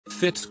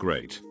Fits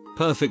great.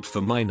 Perfect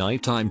for my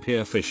nighttime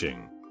pier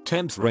fishing.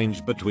 Temps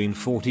range between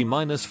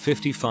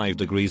 40-55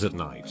 degrees at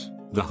night.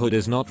 The hood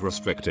is not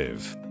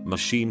restrictive.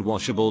 Machine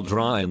washable,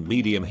 dry and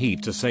medium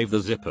heat to save the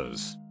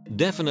zippers.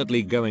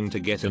 Definitely going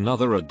to get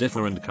a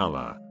different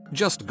color.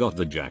 Just got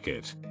the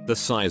jacket. The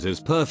size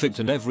is perfect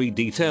and every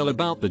detail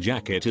about the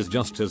jacket is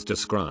just as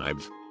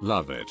described.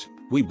 Love it.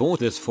 We bought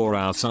this for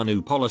our son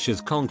who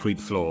polishes concrete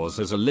floors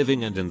as a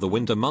living and in the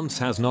winter months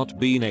has not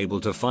been able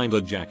to find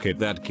a jacket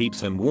that keeps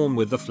him warm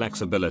with the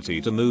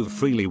flexibility to move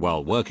freely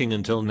while working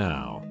until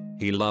now.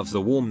 He loves the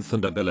warmth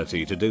and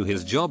ability to do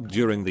his job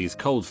during these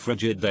cold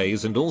frigid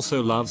days and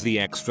also loves the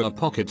extra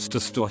pockets to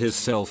store his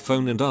cell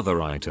phone and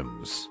other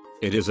items.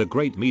 It is a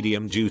great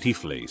medium duty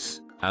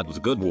fleece, adds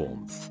good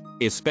warmth,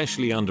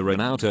 especially under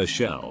an outer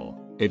shell.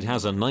 It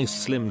has a nice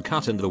slim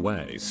cut in the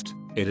waist.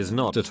 It is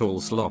not at all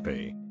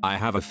sloppy. I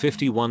have a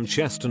 51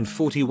 chest and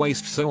 40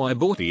 waist, so I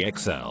bought the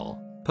XL.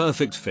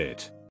 Perfect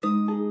fit.